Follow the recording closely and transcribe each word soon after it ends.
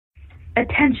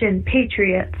Attention,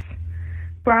 Patriots.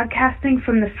 Broadcasting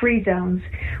from the Free Zones,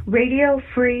 Radio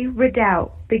Free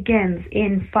Redoubt begins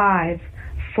in 5,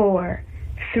 4,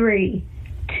 3,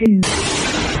 2...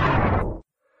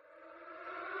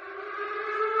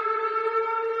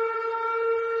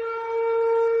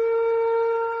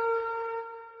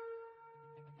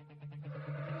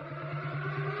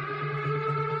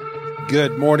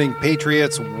 Good morning,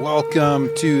 Patriots. Welcome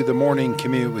to the Morning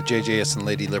Commute with JJS and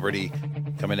Lady Liberty.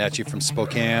 Coming at you from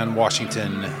Spokane,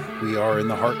 Washington. We are in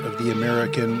the heart of the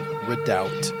American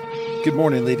Redoubt. Good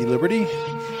morning, Lady Liberty.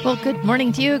 Well, good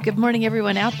morning to you. Good morning,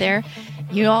 everyone out there.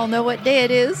 You all know what day it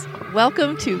is.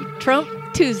 Welcome to Trump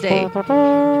Tuesday.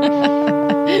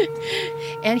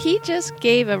 And he just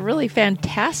gave a really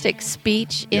fantastic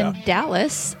speech in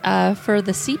Dallas for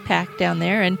the CPAC down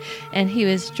there. And he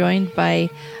was joined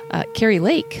by Kari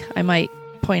Lake. I might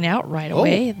point out right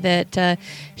away that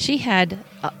she had,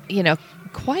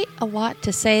 quite a lot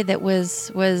to say that was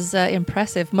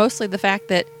impressive. Mostly the fact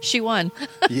that she won.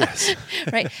 Yes.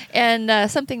 Right. And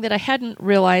something that I hadn't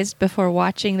realized before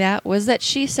watching that was that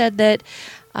she said that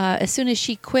as soon as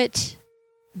she quit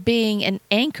being an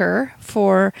anchor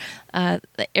for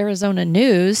the Arizona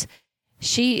News,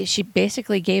 she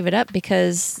basically gave it up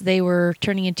because they were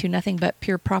turning into nothing but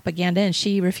pure propaganda, and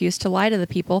she refused to lie to the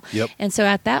people. Yep. And so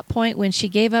at that point, when she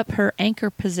gave up her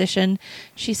anchor position,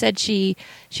 she said she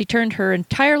turned her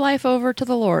entire life over to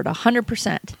the Lord,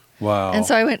 100%. Wow. And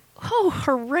so I went, oh,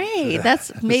 hooray.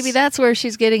 That's where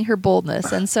she's getting her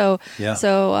boldness. And so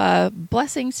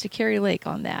blessings to Kari Lake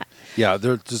on that. Yeah,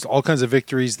 there's just all kinds of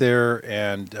victories there,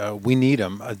 and we need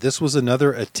them. This was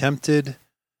another attempted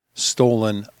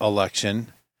stolen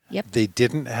election. Yep. They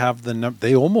didn't have the number.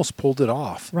 They almost pulled it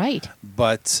off. Right.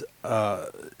 But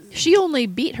she only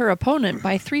beat her opponent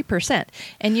by 3%.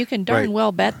 And you can darn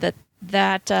well bet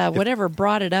that whatever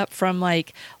brought it up from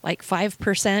like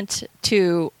 5%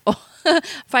 to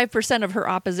 5% of her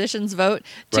opposition's vote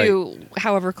to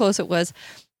however close it was,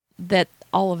 that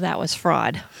all of that was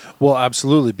fraud. Well,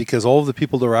 absolutely, because all of the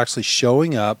people that were actually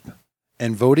showing up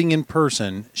and voting in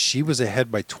person, she was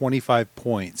ahead by 25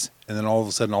 points. And then all of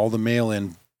a sudden, all the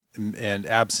mail-in and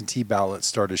absentee ballots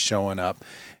started showing up,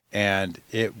 and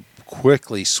it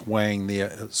quickly swung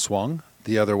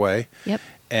the other way. Yep.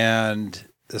 And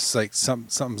it's like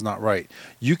something's not right.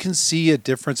 You can see a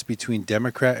difference between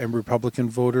Democrat and Republican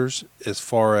voters as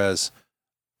far as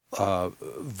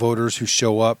voters who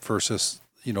show up versus,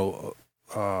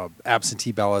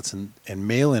 absentee ballots and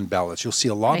mail-in ballots. You'll see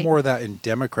a lot more of that in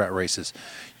Democrat races.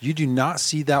 You do not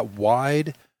see that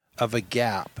wide of a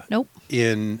gap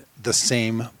in the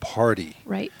same party.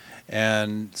 Right.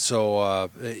 And so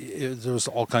there was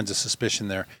all kinds of suspicion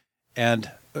there.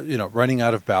 And, running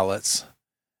out of ballots.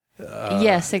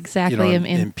 Yes, exactly.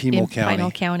 In Pima County.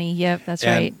 Pinal County. Yep, that's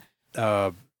right.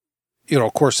 Of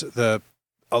course, the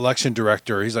election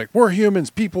director, he's like, we're humans.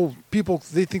 People,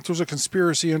 they think there's a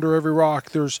conspiracy under every rock.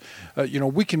 There's,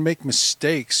 we can make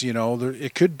mistakes.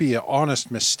 It could be an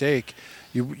honest mistake.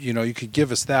 You could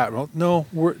give us that. Well, no,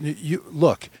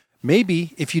 look,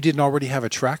 maybe if you didn't already have a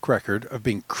track record of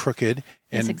being crooked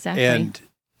and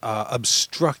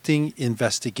obstructing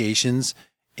investigations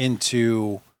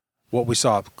into what we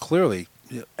saw clearly,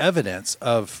 evidence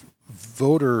of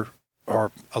voter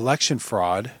or election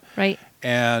fraud, right,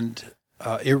 and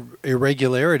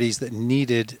irregularities that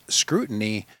needed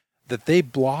scrutiny, that they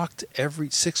blocked every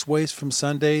 6 ways from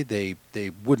Sunday. They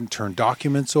wouldn't turn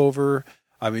documents over.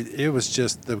 I mean, it was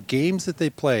just the games that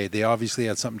they play. They obviously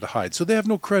had something to hide, so they have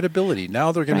no credibility.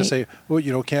 Now they're going to say,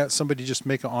 well, can't somebody just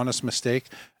make an honest mistake?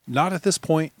 Not at this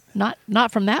point.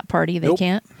 Not from that party. They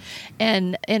can't.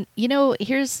 And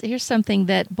here's something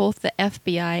that both the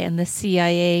FBI and the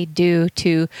CIA do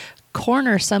to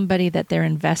corner somebody that they're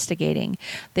investigating.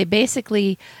 They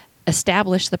basically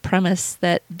establish the premise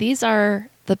that these are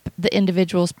the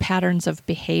individual's patterns of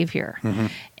behavior. Mm-hmm.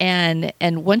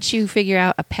 And once you figure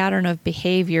out a pattern of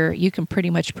behavior, you can pretty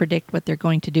much predict what they're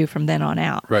going to do from then on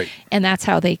out. Right. And that's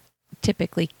how they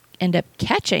typically end up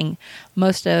catching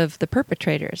most of the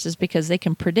perpetrators, is because they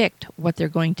can predict what they're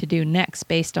going to do next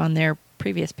based on their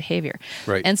previous behavior.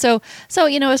 Right. And so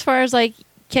as far as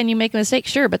can you make a mistake?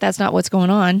 Sure, but that's not what's going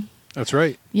on. That's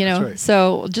right.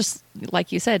 So just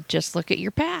like you said, just look at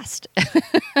your past.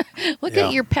 Look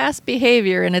at your past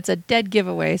behavior, and it's a dead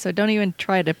giveaway. So don't even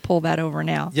try to pull that over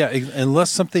now. Yeah, unless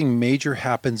something major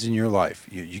happens in your life,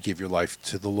 you give your life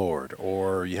to the Lord,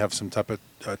 or you have some type of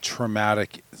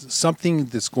traumatic, something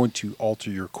that's going to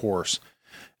alter your course.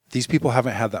 These people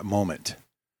haven't had that moment.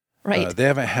 Right. They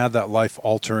haven't had that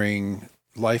life-altering,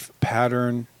 life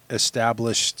pattern,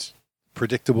 established,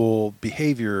 predictable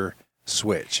behavior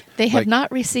switch. They have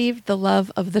not received the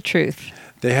love of the truth.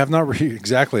 They have not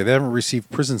exactly. They haven't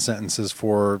received prison sentences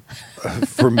for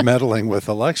meddling with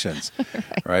elections,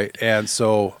 right? And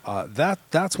so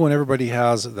that's when everybody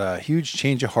has the huge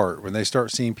change of heart when they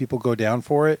start seeing people go down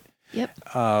for it. Yep.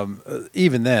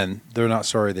 Even then, they're not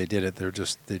sorry they did it. They're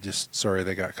just sorry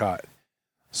they got caught.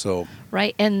 So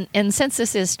right, and since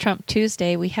this is Trump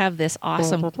Tuesday, we have this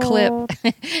awesome clip.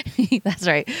 That's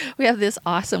right. We have this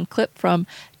awesome clip from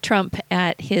Trump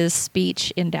at his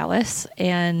speech in Dallas,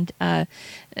 and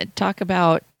talk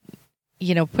about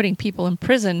putting people in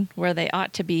prison where they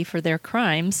ought to be for their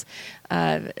crimes.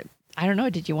 I don't know.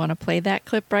 Did you want to play that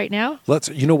clip right now? Let's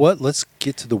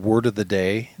get to the word of the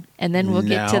day. And then we'll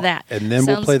get to that. And then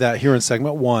we'll play that here in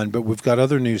segment 1. But we've got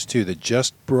other news, too, that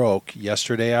just broke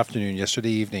yesterday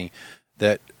evening,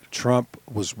 that Trump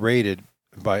was raided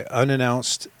by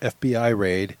unannounced FBI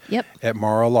raid at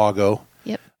Mar-a-Lago.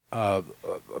 Yep.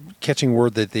 Catching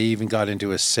word that they even got into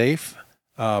his safe.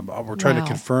 We're trying to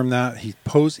confirm that.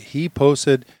 He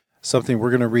posted something we're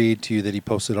going to read to you that he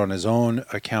posted on his own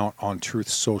account on Truth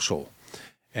Social.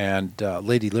 And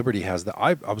Lady Liberty has that.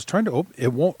 I was trying to open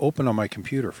it, won't open on my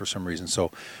computer for some reason.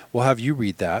 So we'll have you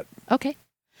read that. Okay.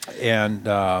 And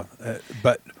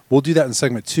but we'll do that in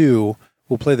segment 2.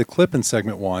 We'll play the clip in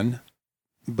segment 1.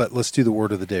 But let's do the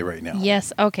word of the day right now.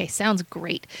 Yes. Okay. Sounds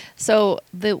great. So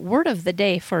the word of the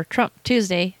day for Trump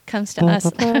Tuesday comes to us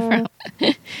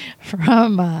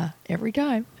from every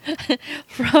time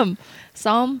from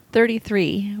Psalm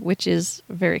 33, which is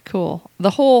very cool.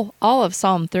 All of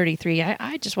Psalm 33.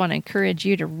 I just want to encourage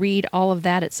you to read all of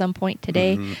that at some point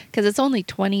today because it's only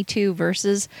 22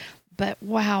 verses. But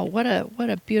wow, what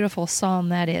a beautiful psalm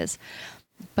that is.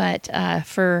 But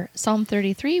for Psalm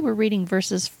 33, we're reading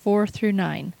verses 4 through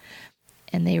 9.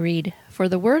 And they read, "For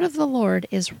the word of the Lord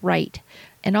is right,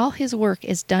 and all his work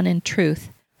is done in truth.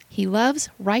 He loves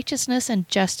righteousness and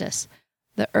justice.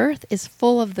 The earth is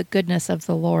full of the goodness of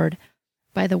the Lord.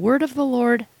 By the word of the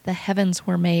Lord the heavens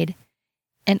were made,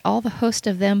 and all the host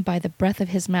of them by the breath of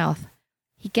his mouth.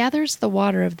 He gathers the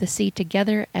water of the sea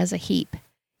together as a heap.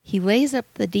 He lays up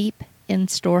the deep in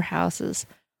storehouses.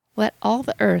 Let all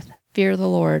the earth fear the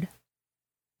Lord.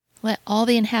 Let all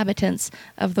the inhabitants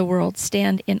of the world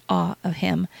stand in awe of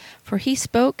him. For he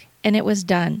spoke, and it was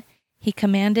done. He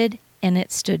commanded, and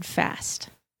it stood fast."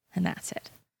 And that's it.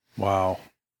 Wow.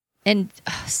 And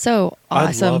so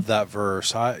awesome. I love that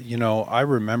verse. I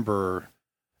remember,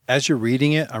 as you're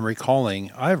reading it, I'm recalling,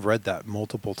 I've read that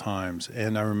multiple times,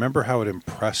 and I remember how it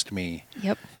impressed me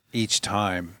each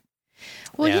time.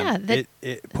 Well, and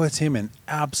it puts him in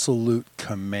absolute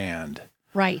command.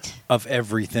 Right. Of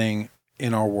everything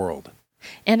in our world.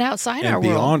 And outside our world.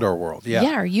 And beyond our world, Yeah,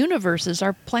 our universes,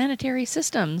 our planetary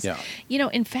systems. Yeah.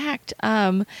 In fact,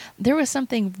 there was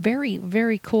something very,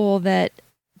 very cool that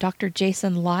Dr.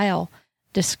 Jason Lyle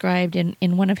described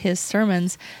in one of his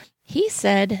sermons. He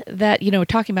said that,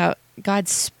 talking about God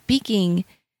speaking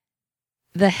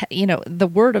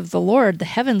the word of the Lord, the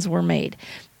heavens were made.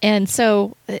 And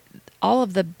so all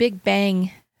of the Big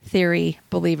Bang theory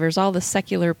believers, all the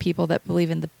secular people that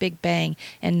believe in the Big Bang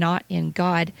and not in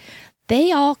God,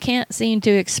 they all can't seem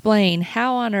to explain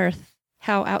how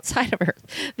outside of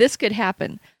Earth this could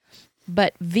happen.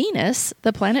 But Venus,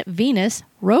 the planet Venus,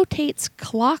 rotates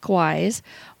clockwise,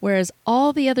 whereas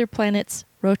all the other planets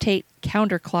rotate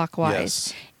counterclockwise.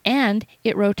 Yes. And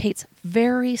it rotates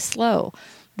very slow.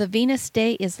 The Venus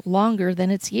day is longer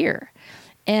than its year.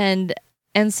 And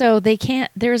so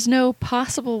there's no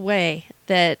possible way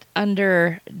that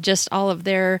under just all of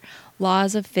their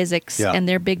laws of physics and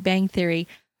their Big Bang theory,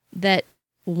 that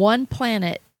one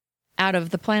planet out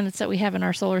of the planets that we have in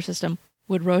our solar system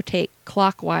would rotate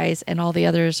clockwise and all the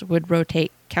others would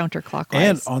rotate counterclockwise.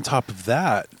 And on top of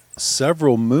that,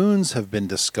 several moons have been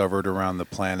discovered around the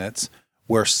planets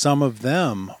where some of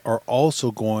them are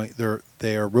also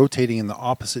they are rotating in the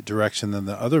opposite direction than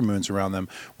the other moons around them,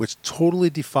 which totally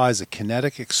defies a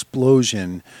kinetic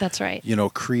explosion. That's right.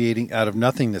 Creating out of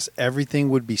nothingness. Everything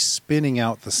would be spinning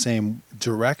out the same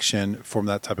direction from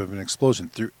that type of an explosion.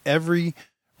 Through every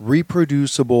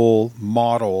reproducible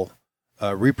model,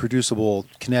 reproducible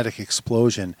kinetic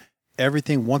explosion,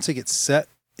 everything, once it gets set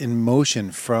in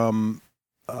motion from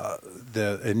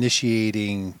the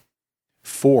initiating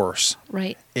force,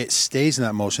 right, it stays in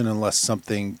that motion unless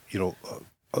something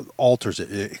alters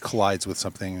it. It collides with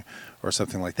something or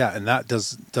something like that, and that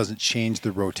doesn't change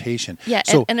the rotation. Yeah,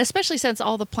 so, and especially since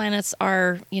all the planets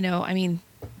are,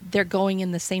 they're going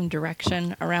in the same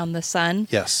direction around the sun.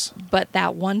 Yes, but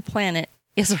that one planet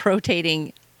is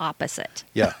rotating opposite.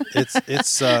 Yeah,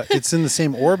 it's in the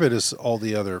same orbit as all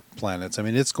the other planets.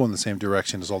 It's going the same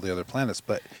direction as all the other planets,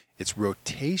 but its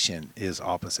rotation is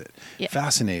opposite. Yeah.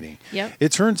 Fascinating. Yep.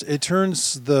 It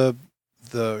turns the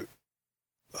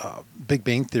Big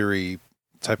Bang Theory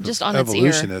type Just of on its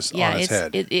evolutionist ear. on its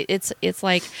head. It's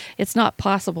like it's not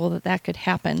possible that could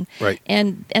happen. Right.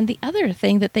 And the other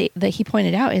thing that he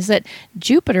pointed out is that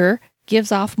Jupiter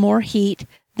gives off more heat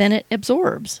than it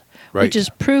absorbs, Right. which is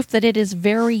proof that it is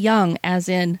very young, as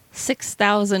in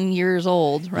 6,000 years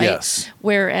old, right? Yes.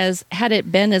 Whereas had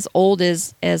it been as old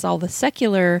as all the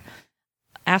secular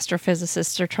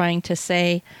astrophysicists are trying to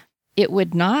say, it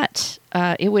would not.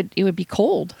 It would be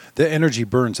cold. The energy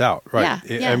burns out, right?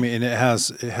 Yeah, I mean, it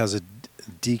has a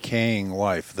decaying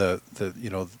life.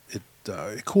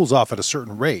 It cools off at a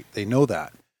certain rate. They know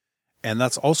that, and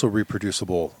that's also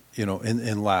reproducible.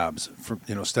 In labs for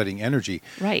studying energy,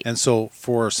 right? And so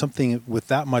for something with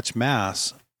that much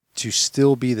mass to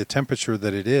still be the temperature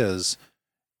that it is,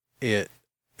 it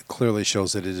clearly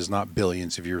shows that it is not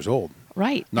billions of years old.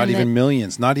 Right. Not even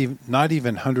millions, not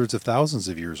even hundreds of thousands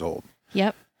of years old.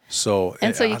 Yep. So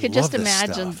you could just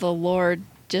imagine the Lord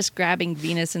just grabbing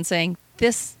Venus and saying,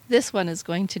 this one is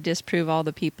going to disprove all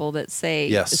the people that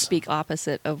speak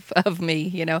opposite of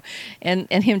me, and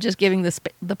him just giving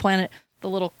the planet the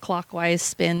little clockwise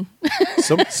spin.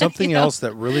 Something else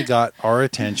that really got our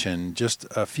attention just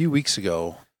a few weeks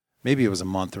ago, maybe it was a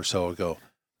month or so ago,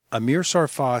 Amir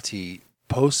Sarfati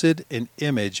posted an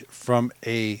image from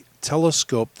a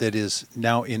telescope that is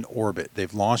now in orbit.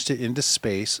 They've launched it into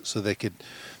space so they could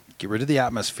get rid of the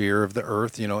atmosphere of the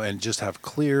Earth, and just have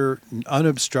clear,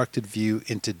 unobstructed view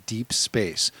into deep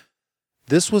space.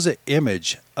 This was an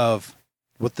image of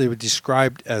what they would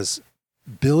describe as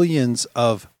billions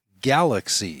of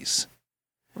galaxies.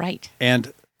 Right.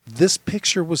 And this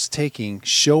picture was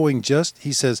showing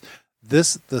he says,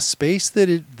 the space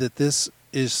that this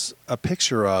is a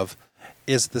picture of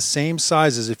is the same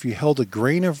size as if you held a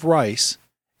grain of rice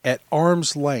at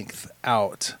arm's length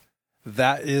out.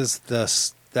 That is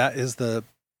the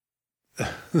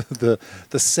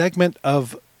the segment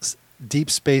of deep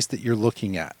space that you're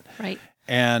looking at. Right.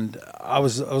 And I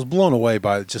was blown away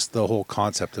by just the whole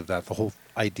concept of that, the whole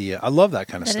idea. I love that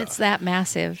kind of stuff. It's that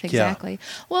massive, exactly.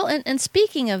 Yeah. Well, and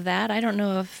speaking of that, I don't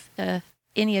know if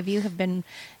any of you have been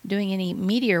doing any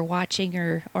meteor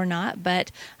watching or not,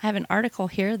 but I have an article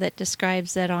here that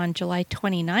describes that on July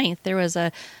 29th, there was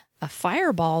a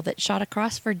fireball that shot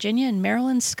across Virginia and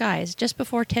Maryland skies just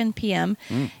before 10 p.m.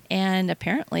 And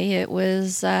apparently it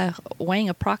was weighing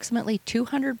approximately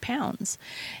 200 pounds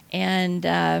and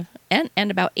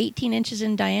about 18 inches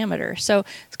in diameter. So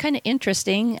it's kind of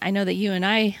interesting. I know that you and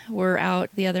I were out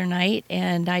the other night,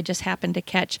 and I just happened to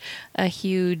catch a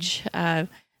huge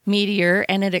meteor,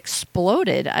 and it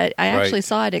exploded. I actually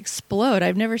saw it explode.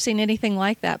 I've never seen anything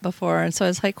like that before, and so I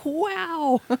was like,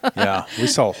 wow. Yeah, we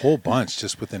saw a whole bunch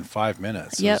just within 5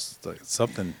 minutes. Yep. It was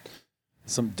like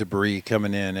some debris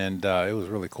coming in, and it was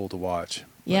really cool to watch.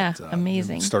 Yeah,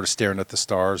 amazing. Started staring at the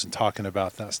stars and talking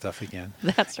about that stuff again.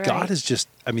 That's right. God is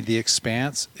the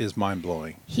expanse is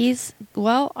mind-blowing.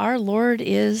 Our Lord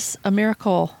is a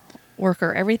miracle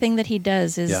worker. Everything that he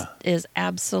does is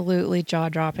absolutely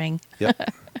jaw-dropping.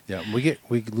 Yep. Yeah,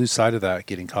 we lose sight of that,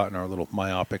 getting caught in our little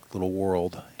myopic little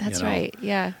world. That's right.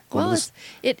 Yeah. Well,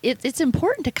 it's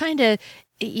important to kind of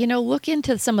look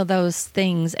into some of those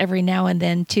things every now and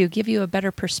then to give you a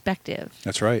better perspective.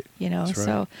 That's right. That's right.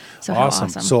 So awesome. How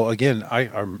awesome. So again, I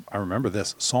remember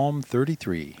this Psalm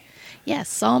 33. Yes,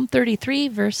 Psalm 33,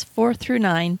 verse 4 through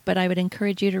 9. But I would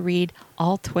encourage you to read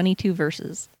all 22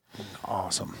 verses.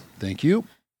 Awesome. Thank you.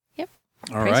 Yep.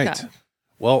 All Praise right. God.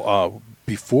 Well,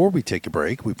 before we take a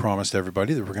break, we promised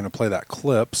everybody that we're going to play that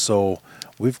clip. So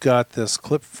we've got this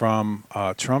clip from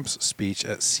Trump's speech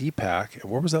at CPAC.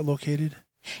 Where was that located?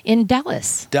 In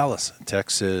Dallas. Dallas,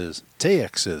 Texas.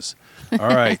 All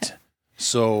right.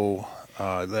 So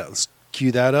let's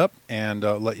cue that up and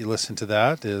let you listen to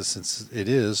that, since it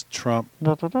is Trump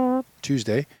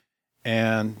Tuesday.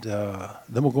 And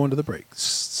then we'll go into the break.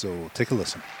 So take a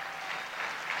listen.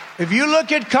 If you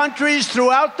look at countries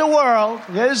throughout the world,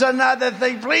 here's another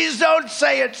thing. Please don't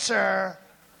say it, sir.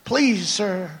 Please,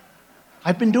 sir.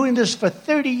 I've been doing this for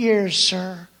 30 years,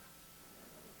 sir.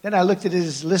 Then I looked at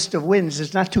his list of wins.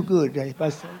 It's not too good.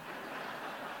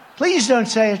 Please don't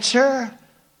say it, sir.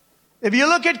 If you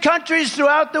look at countries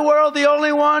throughout the world, the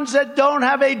only ones that don't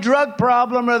have a drug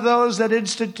problem are those that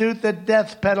institute the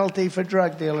death penalty for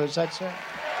drug dealers. That's it.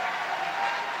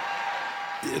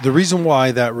 The reason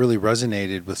why that really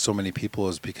resonated with so many people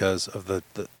is because of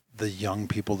the young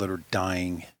people that are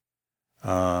dying,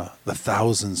 the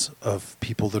thousands of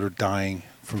people that are dying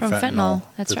from fentanyl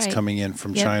that's right. coming in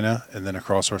from China and then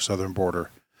across our southern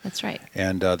border. That's right.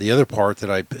 And the other part that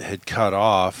I had cut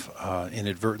off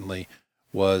inadvertently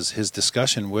was his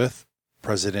discussion with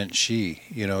President Xi.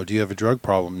 Do you have a drug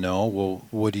problem? No. Well,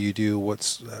 what do you do?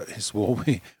 What's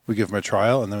we give them a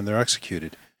trial and then they're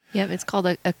executed. Yep, it's called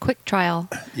a quick trial.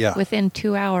 Yeah. Within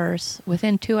 2 hours.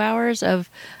 Within 2 hours of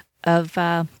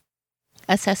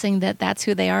assessing that that's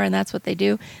who they are and that's what they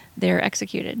do, they're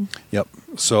executed. Yep.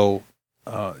 So,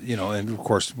 and of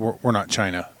course we're not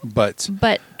China, but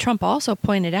Trump also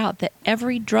pointed out that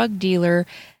every drug dealer,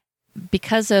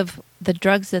 because of the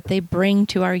drugs that they bring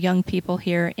to our young people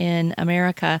here in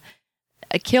America,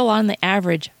 kill on the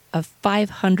average of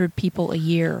 500 people a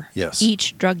year. Yes.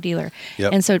 Each drug dealer.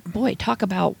 Yep. And so, boy, talk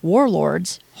about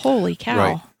warlords. Holy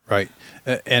cow. Right.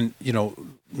 And,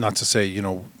 not to say,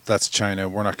 that's China.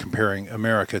 We're not comparing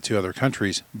America to other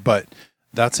countries, but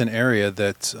that's an area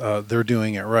that they're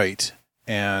doing it right.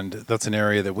 And that's an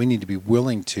area that we need to be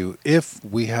willing to, if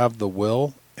we have the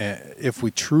will, if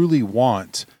we truly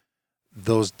want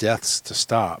those deaths to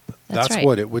stop. That's right.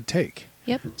 what it would take.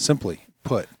 Yep. Simply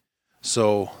put.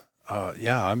 So,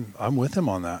 I'm with him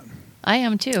on that. I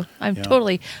am too. I'm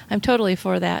totally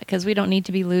for that, because we don't need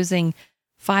to be losing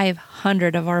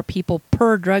 500 of our people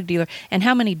per drug dealer. And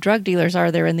how many drug dealers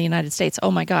are there in the United States? Oh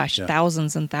my gosh,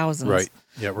 thousands and thousands. Right.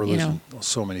 Yeah, we're losing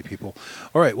so many people.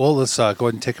 All right, well, let's go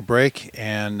ahead and take a break.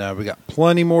 And we got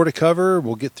plenty more to cover.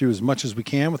 We'll get through as much as we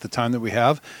can with the time that we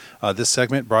have. This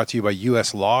segment brought to you by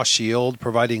U.S. Law Shield,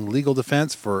 providing legal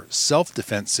defense for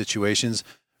self-defense situations.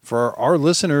 For our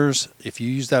listeners, if you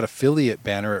use that affiliate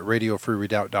banner at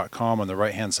radiofreeredoubt.com on the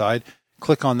right-hand side,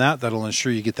 click on that. That'll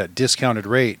ensure you get that discounted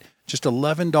rate, just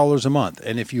 $11 a month.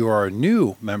 And if you are a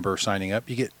new member signing up,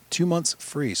 you get 2 months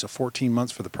free, so 14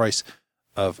 months for the price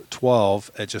of 12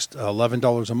 at just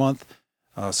 $11 a month.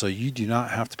 So you do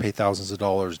not have to pay thousands of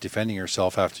dollars defending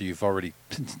yourself after you've already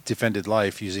defended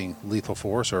life using lethal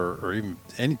force or even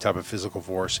any type of physical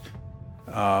force.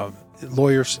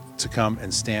 Lawyers to come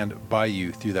and stand by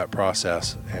you through that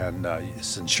process, and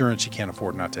it's insurance you can't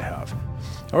afford not to have.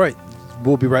 All right,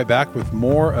 we'll be right back with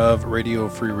more of Radio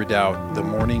Free Redoubt, the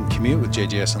morning commute with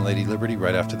JJS and Lady Liberty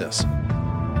right after this.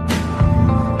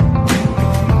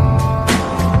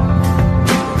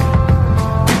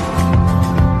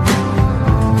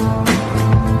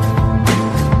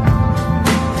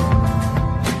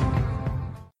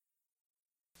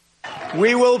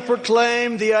 We will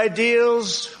proclaim the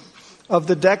ideals of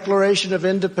the Declaration of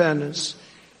Independence,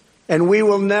 and we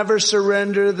will never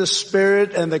surrender the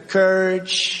spirit and the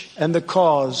courage and the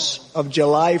cause of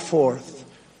July 4th,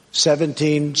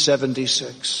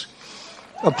 1776.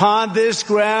 Upon this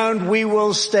ground, we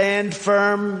will stand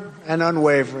firm and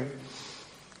unwavering.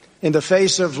 In the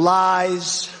face of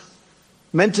lies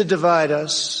meant to divide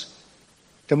us,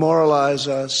 demoralize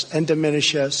us, and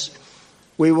diminish us,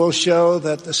 we will show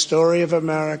that the story of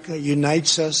America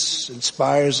unites us,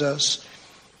 inspires us,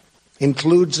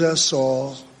 includes us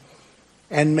all,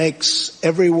 and makes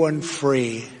everyone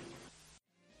free.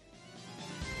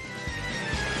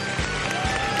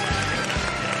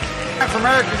 For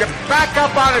America to back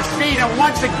up on its feet and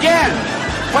once again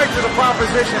fight for the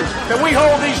proposition that we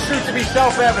hold these truths to be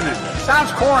self-evident. Sounds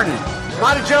corny.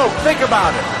 Not a joke. Think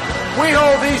about it. We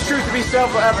hold these truths to be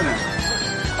self-evident.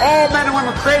 All men and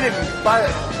women created by you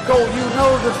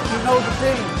know the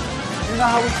thing. You know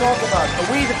how we talk about it. But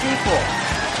we the people,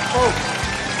 folks.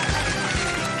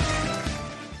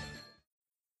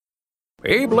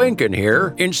 Abe Lincoln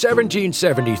here. In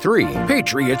 1773,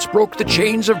 patriots broke the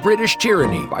chains of British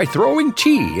tyranny by throwing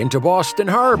tea into Boston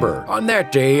Harbor. On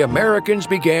that day, Americans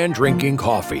began drinking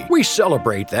coffee. We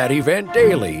celebrate that event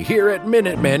daily here at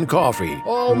Minutemen Coffee.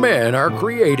 All men are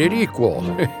created equal.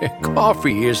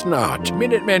 Coffee is not.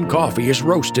 Minutemen Coffee is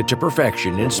roasted to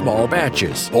perfection in small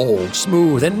batches. Bold,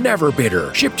 smooth, and never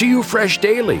bitter. Shipped to you fresh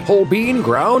daily. Whole bean,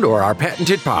 ground, or our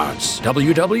patented pods.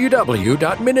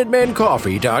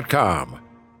 www.MinutemenCoffee.com.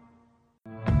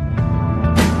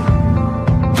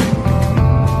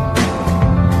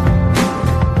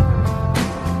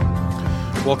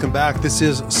 Welcome back. This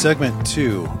is segment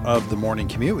 2 of the morning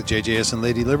commute with JJS and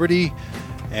Lady Liberty.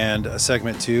 And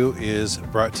segment 2 is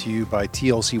brought to you by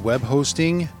TLC Web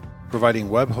Hosting,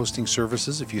 providing web hosting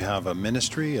services. If you have a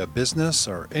ministry, a business,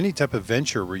 or any type of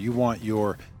venture where you want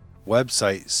your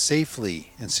website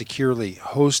safely and securely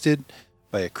hosted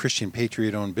by a Christian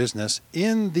Patriot-owned business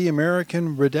in the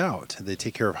American Redoubt. They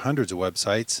take care of hundreds of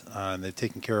websites, and they've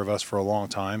taken care of us for a long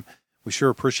time. We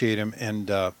sure appreciate them, and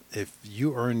if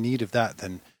you are in need of that,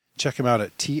 then check them out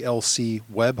at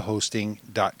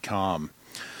tlcwebhosting.com.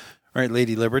 All right,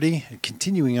 Lady Liberty,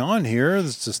 continuing on here.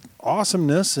 This is just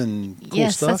awesomeness and cool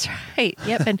yes, stuff. Yes, that's right.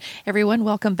 Yep. And everyone,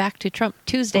 welcome back to Trump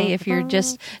Tuesday if you're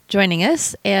just joining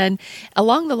us. And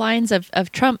along the lines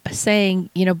of Trump saying,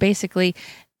 basically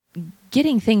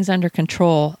getting things under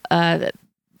control,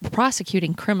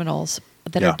 prosecuting criminals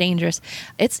that are dangerous.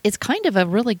 It's kind of a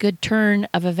really good turn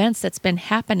of events that's been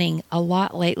happening a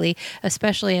lot lately,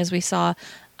 especially as we saw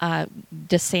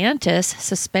DeSantis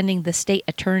suspending the state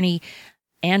attorney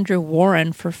Andrew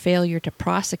Warren for failure to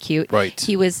prosecute. Right.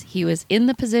 He was in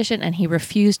the position and he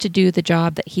refused to do the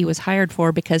job that he was hired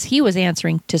for because he was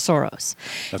answering to Soros.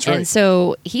 That's right. And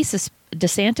so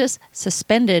DeSantis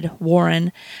suspended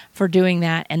Warren for doing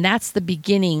that, and that's the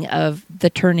beginning of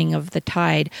the turning of the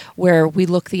tide, where we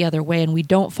look the other way and we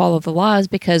don't follow the laws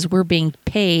because we're being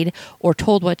paid or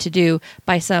told what to do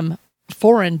by some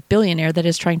foreign billionaire that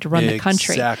is trying to run the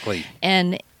country. Exactly.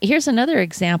 And here's another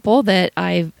example that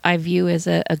I view as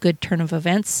a good turn of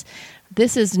events.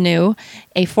 This is new.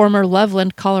 A former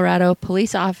Loveland, Colorado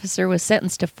police officer was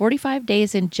sentenced to 45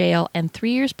 days in jail and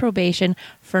 3 years probation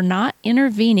for not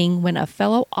intervening when a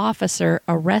fellow officer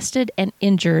arrested and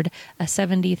injured a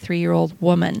 73-year-old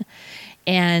woman.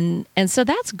 And so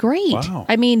that's great. Wow.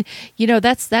 I mean,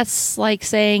 that's like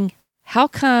saying, how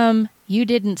come you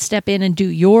didn't step in and do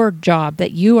your job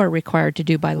that you are required to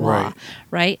do by law,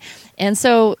 right? And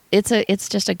so it's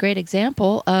just a great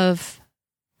example of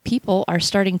people are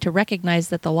starting to recognize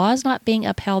that the law is not being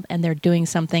upheld and they're doing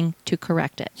something to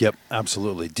correct it. Yep,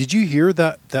 absolutely. Did you hear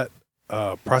that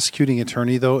prosecuting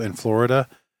attorney, though, in Florida?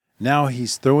 Now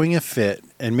he's throwing a fit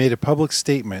and made a public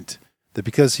statement that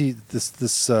because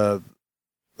this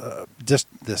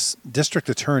district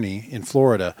attorney in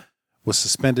Florida was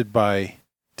suspended by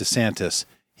DeSantis,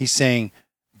 he's saying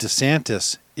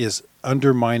DeSantis is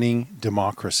undermining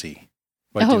democracy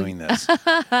by doing this.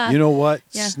 You know what?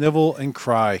 Yeah. Snivel and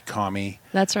cry, commie.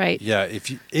 That's right. Yeah,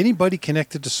 anybody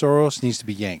connected to Soros needs to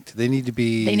be yanked. They need to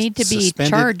be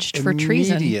charged for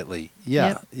treason immediately.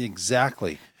 Yeah,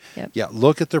 exactly. Yep. Yeah,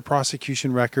 look at their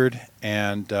prosecution record,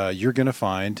 and you're going to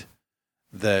find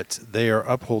that they are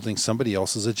upholding somebody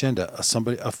else's agenda.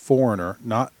 A foreigner,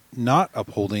 not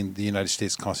upholding the United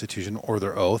States Constitution or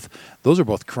their oath. Those are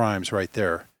both crimes right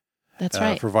there. That's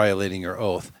right. For violating your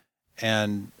oath.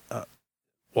 And,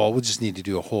 we'll just need to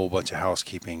do a whole bunch of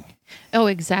housekeeping. Oh,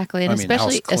 exactly. And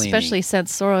especially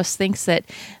since Soros thinks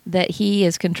that he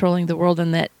is controlling the world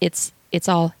and that it's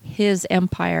all his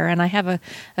empire. And I have a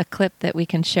clip that we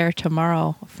can share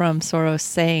tomorrow from Soros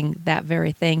saying that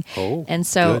very thing. Oh, and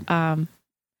so good.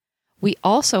 We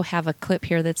also have a clip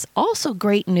here that's also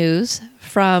great news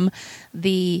from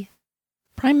the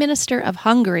Prime Minister of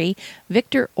Hungary,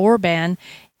 Viktor Orban,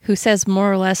 who says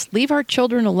more or less, leave our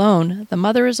children alone. The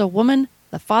mother is a woman,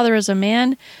 the father is a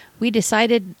man. We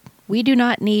decided we do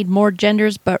not need more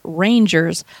genders but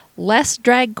rangers, less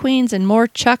drag queens and more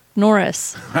Chuck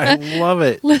Norris. I love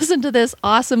it. Listen to this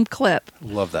awesome clip.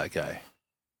 Love that guy.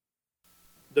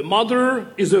 The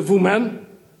mother is a woman,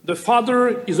 the father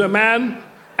is a man,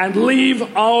 and leave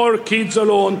our kids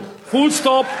alone. Full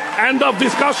stop, end of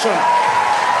discussion.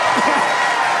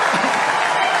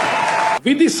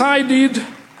 We decided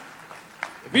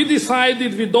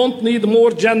we don't need more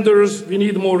genders, we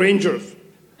need more rangers.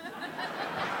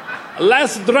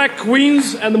 Less drag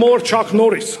queens and more Chuck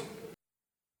Norris.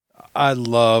 I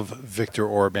love Viktor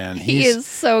Orban. He is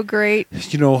so great.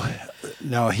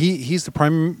 Now he's the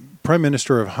Prime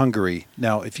Minister of Hungary.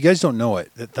 Now, if you guys don't know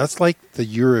it, that's like the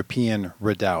European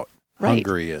redoubt. Right.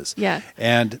 Hungary is. Yeah.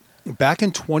 And back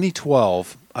in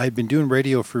 2012, I had been doing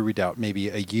Radio Free Redoubt maybe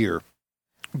a year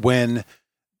when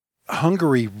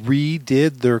Hungary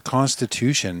redid their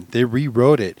constitution. They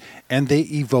rewrote it and they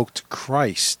evoked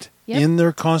Christ in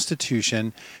their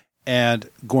constitution and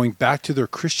going back to their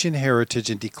Christian heritage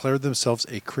and declared themselves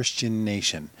a Christian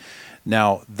nation.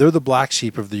 Now, they're the black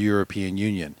sheep of the European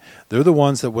Union. They're the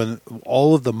ones that when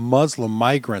all of the Muslim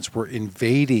migrants were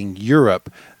invading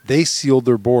Europe, they sealed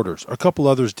their borders. A couple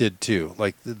others did too,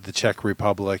 like the Czech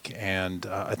Republic and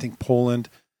I think Poland,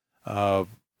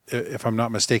 if I'm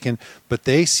not mistaken. But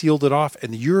they sealed it off,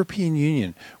 and the European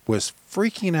Union was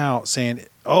freaking out, saying,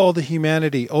 oh, the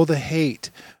humanity, oh, the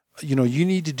hate. You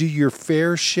need to do your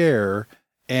fair share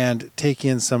and take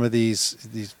in some of these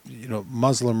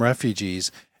Muslim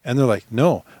refugees. And they're like,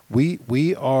 no,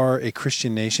 we are a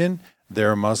Christian nation.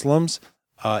 They're Muslims.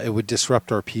 It would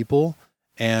disrupt our people.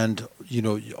 And,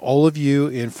 all of you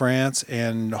in France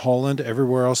and Holland,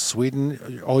 everywhere else,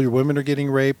 Sweden, all your women are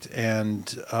getting raped.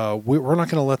 And we're not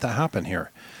going to let that happen here.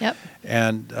 Yep.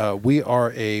 And we are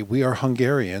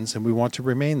Hungarians, and we want to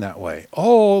remain that way.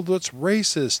 Oh, that's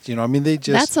racist. They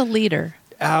just... That's a leader.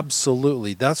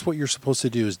 Absolutely. That's what you're supposed to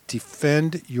do, is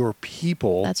defend your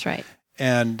people. That's right.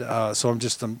 And so I'm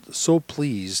so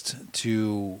pleased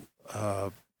to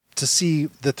see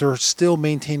that they're still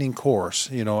maintaining course,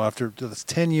 after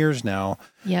 10 years now,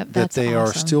 that they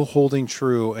are still holding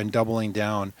true and doubling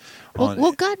down.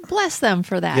 Well, God bless them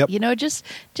for that. Yep. Just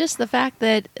the fact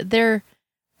that they've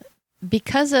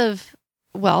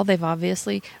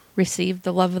obviously received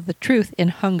the love of the truth in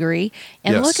Hungary,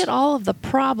 and look at all of the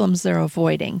problems they're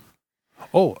avoiding.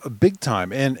 Oh, big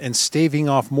time. And staving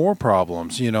off more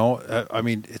problems,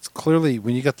 it's clearly,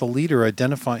 when you got the leader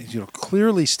identifying,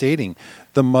 clearly stating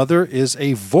the mother is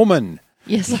a woman.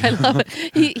 Yes, I love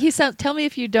it. He sounds. Tell me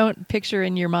if you don't picture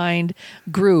in your mind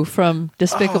Gru from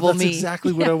Despicable Me. That's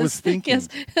exactly what I was thinking. Yes,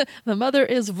 the mother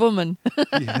is woman.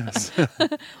 Yes,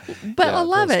 but I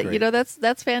love it. Great.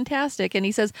 That's fantastic. And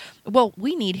he says, "Well,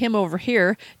 we need him over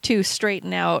here to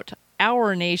straighten out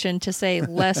our nation, to say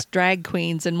less drag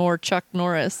queens and more Chuck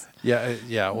Norris."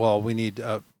 Yeah. Well, we need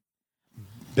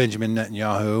Benjamin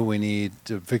Netanyahu. We need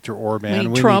Viktor Orban. We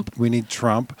need Trump. We need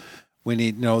Trump.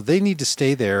 They need to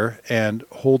stay there and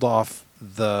hold off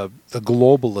the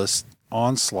globalist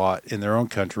onslaught in their own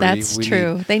country. That's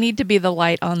true. They need to be the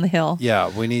light on the hill. Yeah,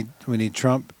 we need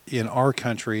Trump in our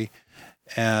country,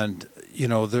 and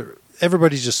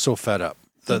everybody's just so fed up.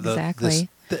 Exactly.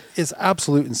 It's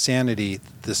absolute insanity.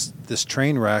 This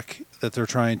train wreck that they're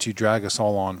trying to drag us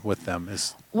all on with them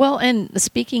is. Well, and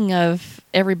speaking of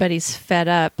everybody's fed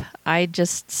up, I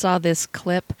just saw this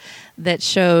clip that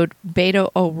showed Beto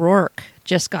O'Rourke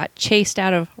just got chased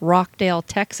out of Rockdale,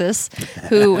 Texas,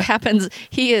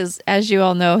 he is, as you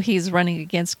all know, he's running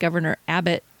against Governor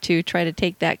Abbott to try to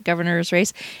take that governor's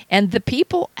race. And the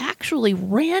people actually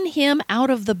ran him out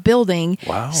of the building,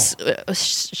 wow,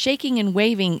 shaking and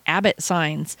waving Abbott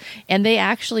signs. And they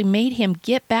actually made him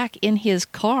get back in his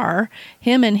car,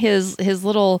 him and his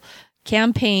little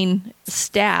campaign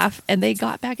staff, and they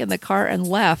got back in the car and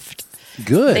left.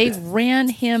 Good. They ran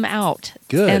him out.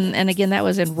 Good. And again, that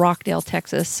was in Rockdale,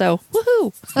 Texas. So,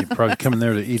 woohoo! You're probably coming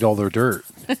there to eat all their dirt.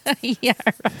 Yeah,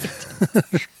 right.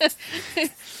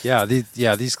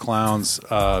 These clowns.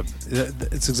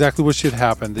 It's exactly what should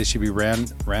happen. They should be ran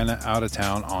out of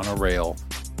town on a rail.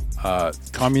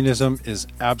 Communism is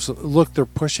absolutely. Look, they're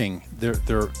pushing. They're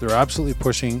absolutely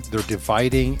pushing. They're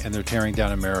dividing and they're tearing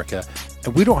down America,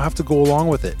 and we don't have to go along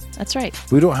with it. That's right.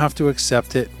 We don't have to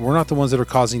accept it. We're not the ones that are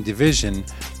causing division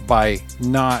by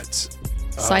not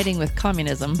siding with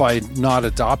communism, by not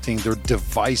adopting their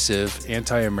divisive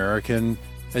anti-American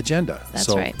agenda. That's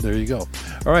so right. There you go.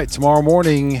 All right, tomorrow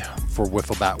morning for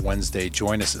Wiffle Bat Wednesday,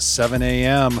 join us at 7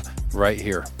 a.m. right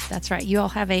here. That's right. You all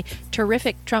have a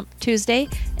terrific Trump Tuesday,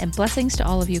 and blessings to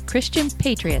all of you Christian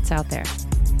patriots out there.